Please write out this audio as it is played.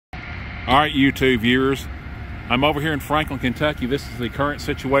All right, YouTube viewers, I'm over here in Franklin, Kentucky. This is the current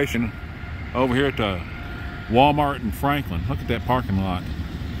situation over here at the Walmart in Franklin. Look at that parking lot.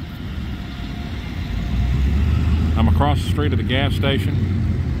 I'm across the street at the gas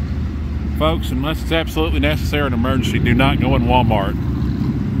station. Folks, unless it's absolutely necessary or an emergency, do not go in Walmart.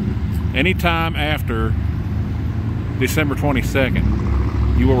 Anytime after December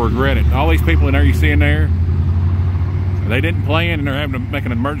 22nd, you will regret it. All these people in there you see in there, they didn't plan and they're having to make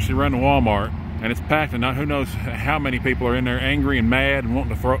an emergency run to Walmart, and it's packed, and who knows how many people are in there angry and mad and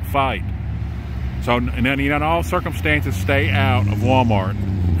wanting to fight. So, and then, in all circumstances, stay out of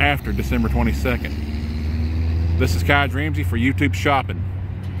Walmart after December 22nd. This is Kai Ramsey for YouTube Shopping.